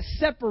wall that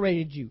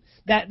separated you.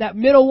 That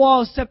middle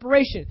wall of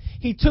separation.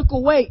 He took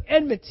away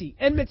enmity.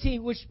 Enmity,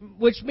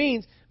 which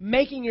means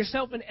making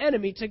yourself an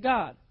enemy to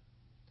God.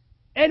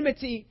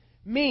 Enmity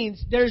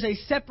means there's a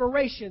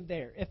separation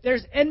there. If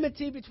there's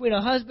enmity between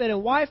a husband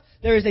and wife,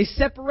 there is a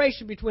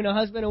separation between a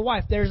husband and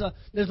wife. There's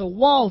a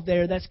wall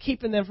there that's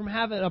keeping them from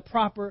having a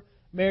proper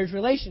marriage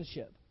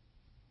relationship.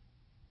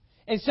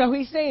 And so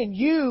He's saying,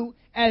 you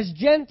as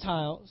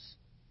Gentiles,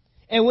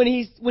 and when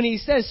he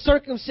says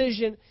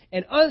circumcision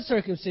and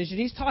uncircumcision,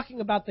 He's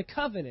talking about the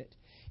covenant.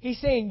 He's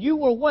saying you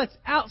were once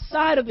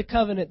outside of the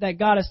covenant that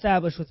God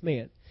established with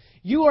man.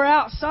 You were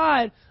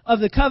outside of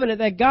the covenant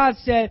that God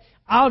said,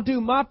 I'll do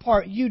my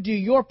part, you do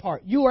your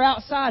part. You were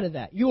outside of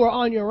that. You were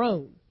on your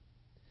own.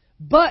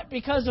 But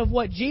because of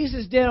what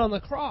Jesus did on the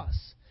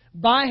cross,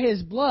 by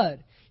His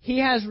blood, He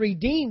has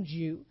redeemed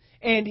you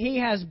and He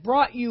has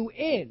brought you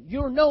in.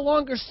 You're no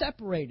longer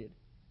separated.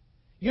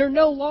 You're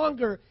no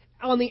longer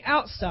on the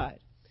outside.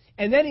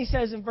 And then He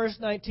says in verse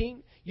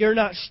 19, you're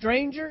not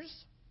strangers,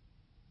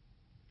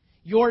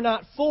 you're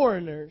not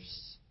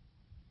foreigners,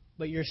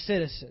 but you're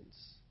citizens.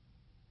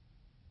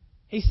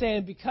 He's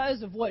saying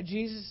because of what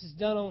Jesus has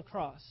done on the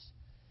cross,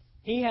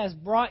 He has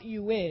brought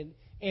you in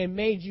and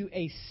made you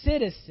a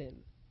citizen.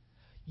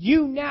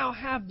 You now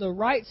have the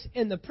rights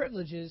and the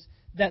privileges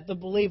that the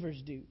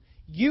believers do.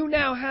 You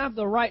now have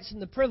the rights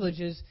and the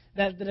privileges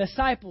that the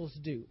disciples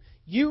do.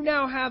 You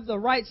now have the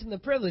rights and the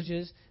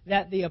privileges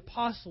that the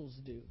apostles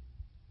do.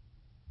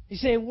 He's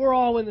saying we're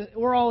all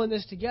in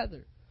this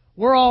together.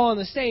 We're all on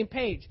the same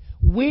page.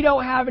 We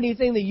don't have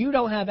anything that you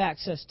don't have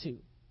access to.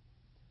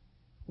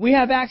 We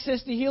have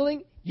access to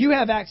healing. You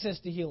have access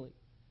to healing.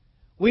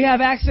 We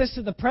have access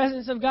to the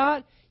presence of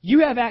God. You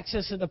have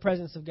access to the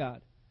presence of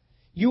God.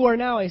 You are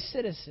now a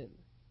citizen.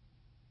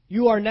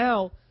 You are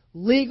now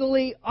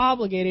legally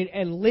obligated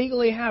and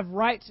legally have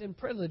rights and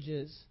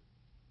privileges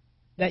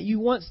that you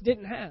once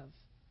didn't have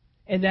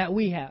and that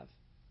we have.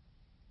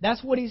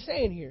 That's what he's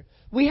saying here.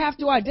 We have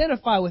to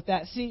identify with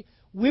that. See,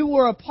 we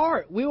were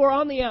apart. We were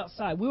on the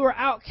outside. We were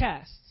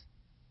outcasts.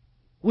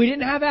 We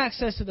didn't have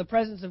access to the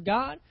presence of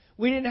God.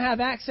 We didn't have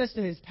access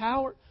to His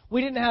power.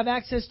 We didn't have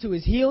access to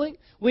His healing.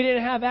 We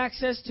didn't have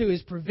access to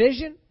His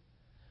provision.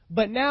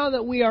 But now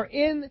that we are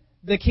in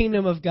the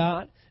kingdom of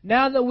God,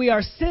 now that we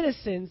are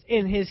citizens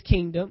in His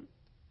kingdom,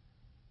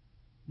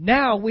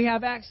 now we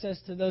have access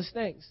to those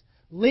things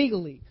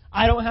legally.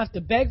 I don't have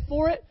to beg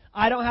for it.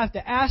 I don't have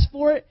to ask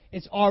for it.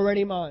 It's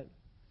already mine.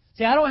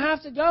 See, I don't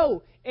have to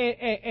go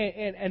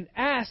and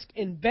ask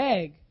and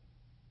beg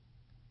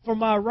for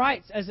my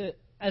rights as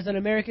an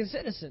American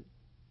citizen.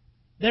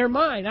 They're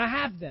mine. I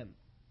have them.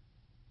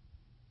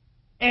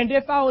 And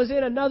if I was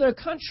in another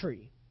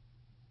country,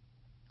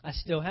 I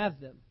still have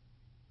them.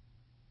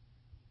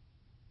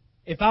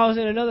 If I was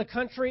in another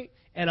country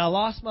and I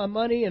lost my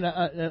money and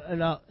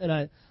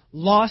I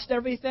lost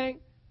everything,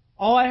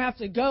 all I have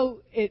to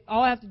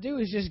do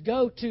is just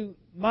go to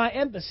my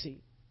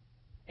embassy,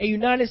 a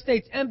United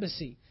States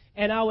embassy,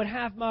 and I would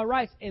have my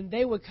rights, and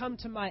they would come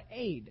to my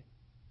aid.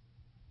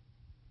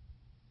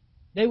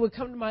 They would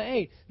come to my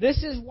aid.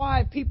 This is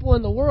why people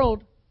in the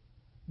world,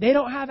 they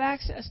don't have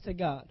access to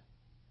God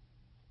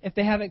if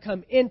they haven't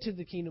come into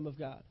the kingdom of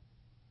God.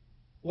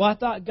 Well, I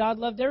thought God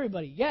loved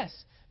everybody. Yes,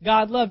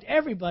 God loved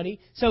everybody,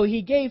 so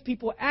He gave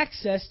people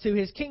access to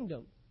His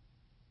kingdom.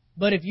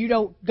 But if you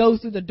don't go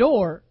through the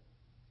door,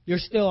 you're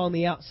still on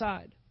the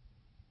outside.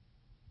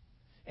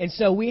 And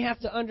so we have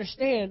to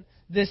understand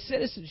this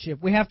citizenship.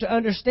 We have to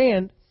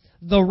understand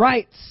the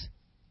rights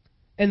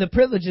and the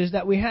privileges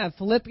that we have.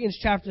 Philippians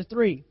chapter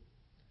 3,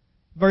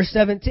 verse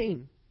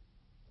 17.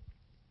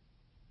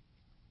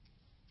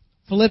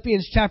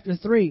 Philippians chapter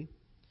 3,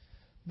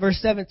 verse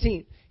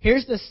 17.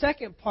 Here's the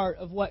second part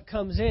of what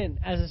comes in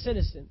as a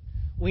citizen.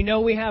 We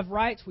know we have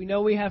rights. We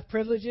know we have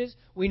privileges.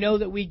 We know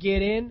that we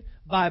get in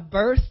by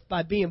birth,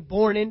 by being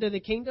born into the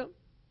kingdom.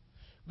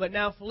 But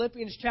now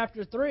Philippians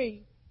chapter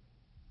 3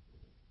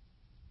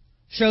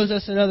 shows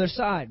us another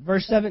side.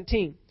 Verse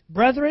 17.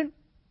 Brethren,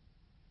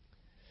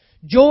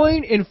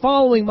 join in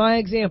following my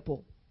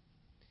example,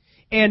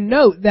 and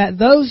note that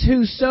those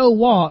who so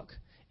walk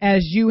as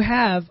you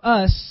have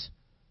us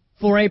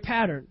for a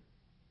pattern.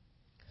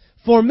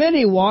 For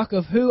many walk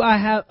of whom I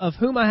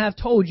have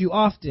told you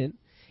often,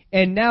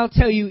 and now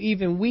tell you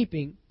even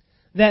weeping,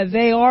 that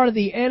they are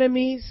the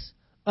enemies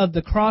of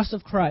the cross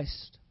of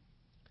Christ,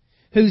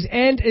 whose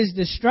end is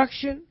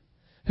destruction,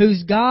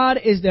 whose God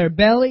is their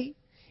belly,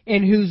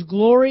 and whose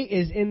glory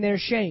is in their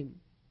shame.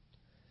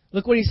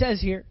 Look what he says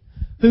here.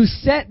 Who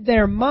set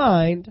their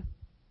mind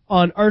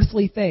on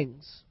earthly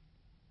things.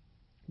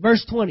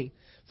 Verse 20.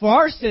 For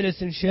our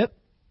citizenship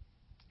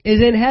is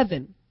in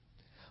heaven,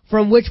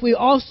 from which we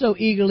also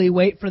eagerly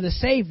wait for the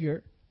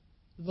Savior,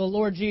 the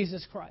Lord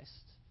Jesus Christ.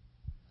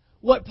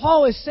 What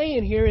Paul is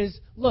saying here is,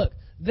 look,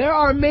 there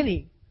are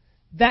many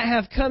that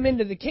have come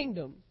into the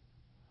kingdom,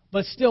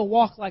 but still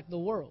walk like the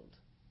world.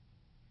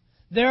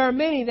 There are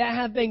many that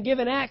have been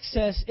given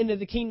access into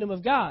the kingdom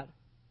of God,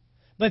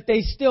 but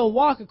they still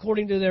walk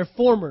according to their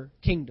former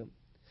kingdom.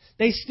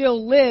 They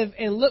still live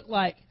and look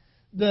like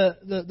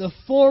the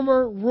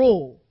former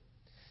rule.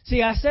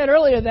 See, I said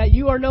earlier that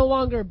you are no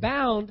longer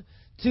bound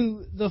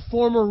to the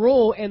former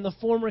rule and the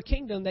former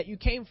kingdom that you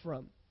came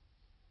from.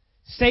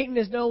 Satan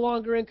is no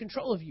longer in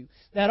control of you.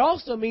 That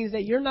also means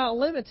that you're not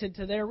limited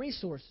to their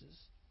resources.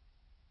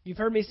 You've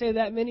heard me say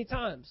that many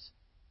times.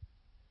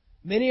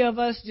 Many of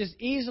us just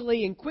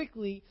easily and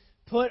quickly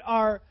put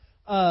our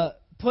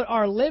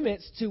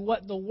limits to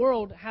what the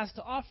world has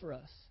to offer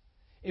us.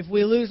 If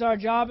we lose our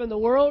job in the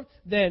world,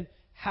 then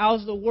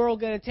how's the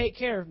world going to take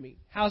care of me?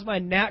 How's my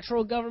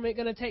natural government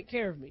going to take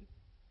care of me?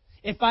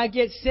 If I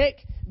get sick,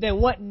 then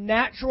what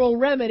natural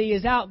remedy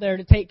is out there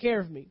to take care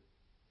of me?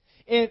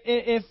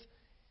 If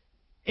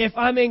If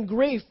I'm in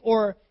grief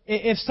or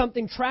if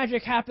something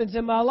tragic happens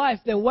in my life,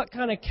 then what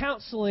kind of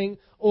counseling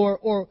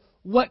or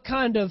what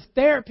kind of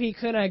therapy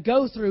can I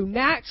go through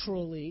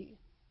naturally?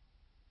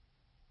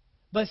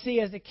 But see,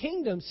 as a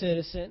kingdom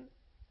citizen,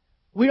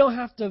 we don't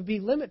have to be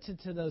limited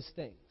to those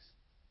things.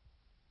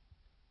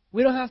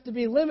 We don't have to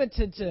be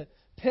limited to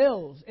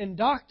pills and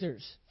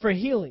doctors for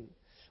healing.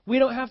 We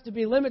don't have to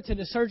be limited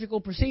to surgical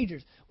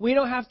procedures. We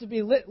don't have to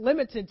be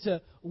limited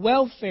to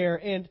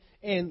welfare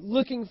and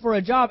looking for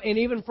a job, and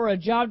even for a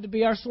job to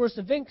be our source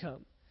of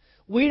income.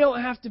 We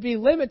don't have to be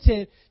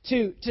limited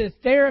to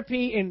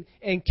therapy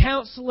and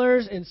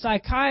counselors and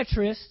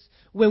psychiatrists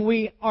when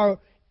we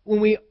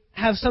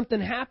have something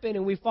happen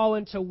and we fall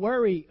into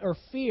worry or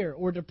fear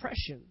or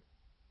depression.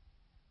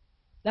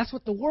 That's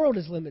what the world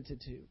is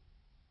limited to.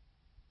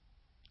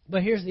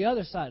 But here's the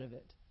other side of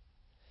it.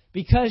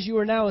 Because you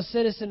are now a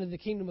citizen of the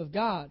kingdom of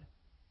God,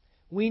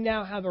 we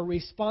now have a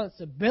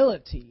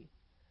responsibility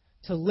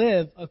to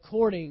live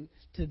according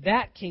to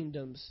that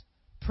kingdom's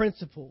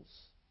principles.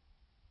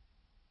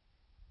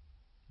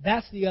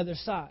 That's the other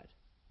side.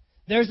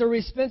 There's a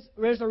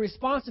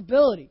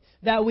responsibility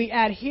that we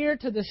adhere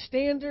to the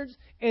standards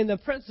and the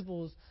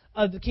principles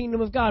of the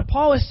kingdom of God.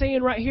 Paul is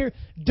saying right here,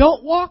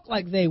 don't walk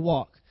like they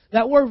walk.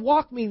 That word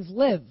walk means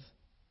live.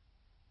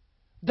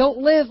 Don't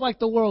live like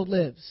the world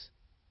lives.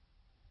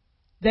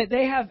 That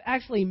they have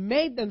actually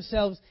made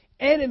themselves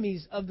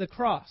enemies of the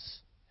cross.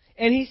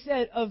 And he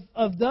said,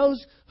 of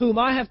those whom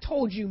I have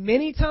told you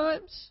many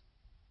times,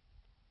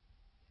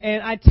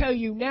 and I tell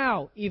you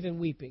now, even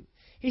weeping.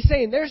 He's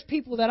saying, there's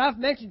people that I've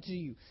mentioned to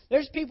you.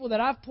 There's people that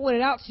I've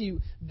pointed out to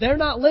you. They're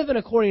not living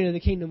according to the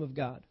kingdom of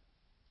God.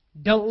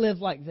 Don't live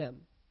like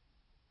them.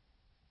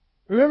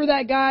 Remember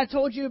that guy I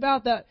told you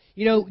about that?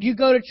 You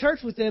go to church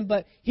with him,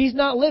 but he's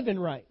not living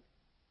right.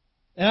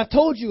 And I've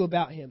told you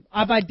about him.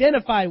 I've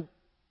identified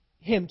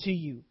him to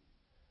you.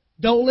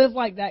 Don't live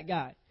like that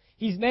guy.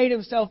 He's made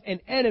himself an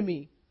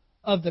enemy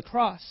of the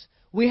cross.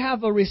 We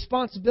have a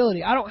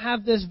responsibility. I don't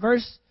have this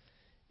verse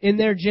in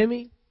there,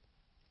 Jimmy,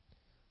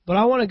 but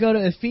I want to go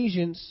to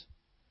Ephesians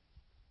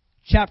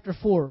chapter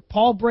 4.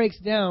 Paul breaks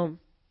down,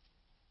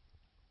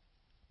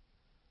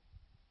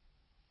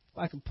 if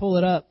I can pull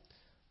it up,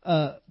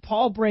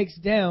 Paul breaks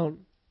down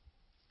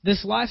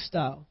this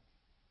lifestyle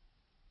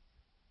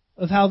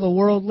of how the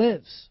world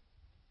lives.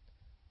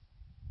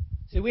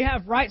 See, we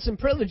have rights and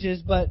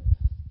privileges, but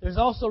there's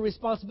also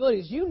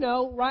responsibilities. You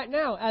know, right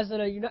now, as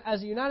a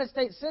United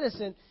States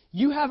citizen,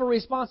 you have a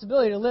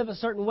responsibility to live a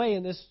certain way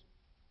in this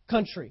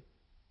country.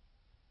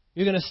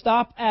 You're going to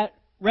stop at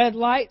red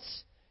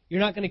lights. You're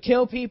not going to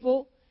kill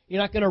people.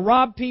 You're not going to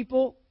rob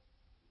people.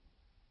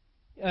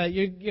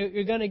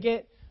 You're going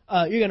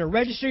to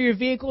register your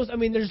vehicles. I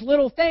mean, there's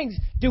little things.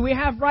 Do we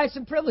have rights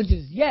and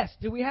privileges? Yes.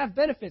 Do we have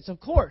benefits? Of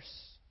course.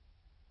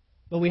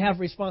 But we have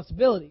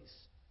responsibilities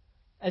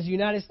as a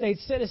United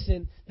States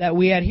citizen that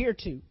we adhere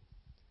to.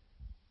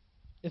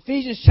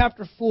 Ephesians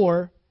chapter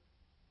 4,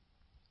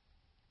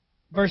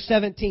 verse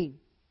 17.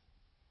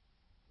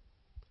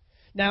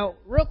 Now,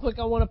 real quick,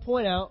 I want to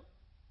point out,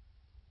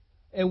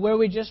 and where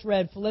we just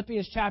read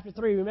Philippians chapter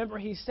 3, remember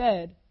he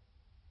said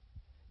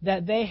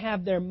that they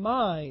have their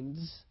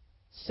minds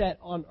set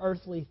on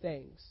earthly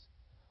things.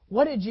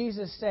 What did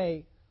Jesus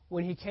say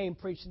when he came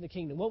preaching the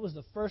kingdom? What was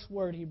the first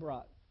word he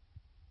brought?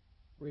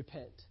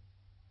 Repent.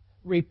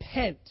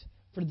 Repent,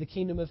 for the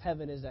kingdom of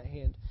heaven is at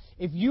hand.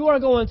 If you are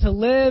going to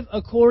live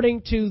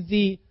according to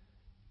the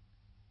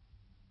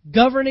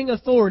governing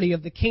authority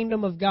of the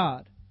kingdom of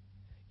God,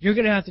 you're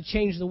going to have to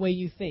change the way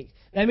you think.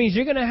 That means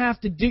you're going to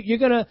have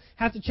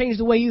to change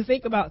the way you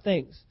think about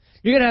things.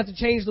 You're going to have to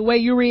change the way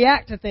you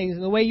react to things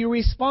and the way you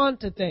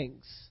respond to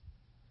things.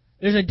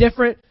 There's a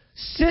different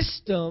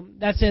system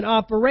that's in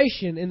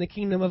operation in the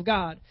kingdom of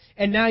God.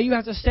 And now you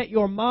have to set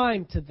your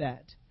mind to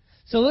that.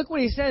 So look what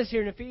he says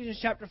here in Ephesians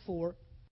chapter 4.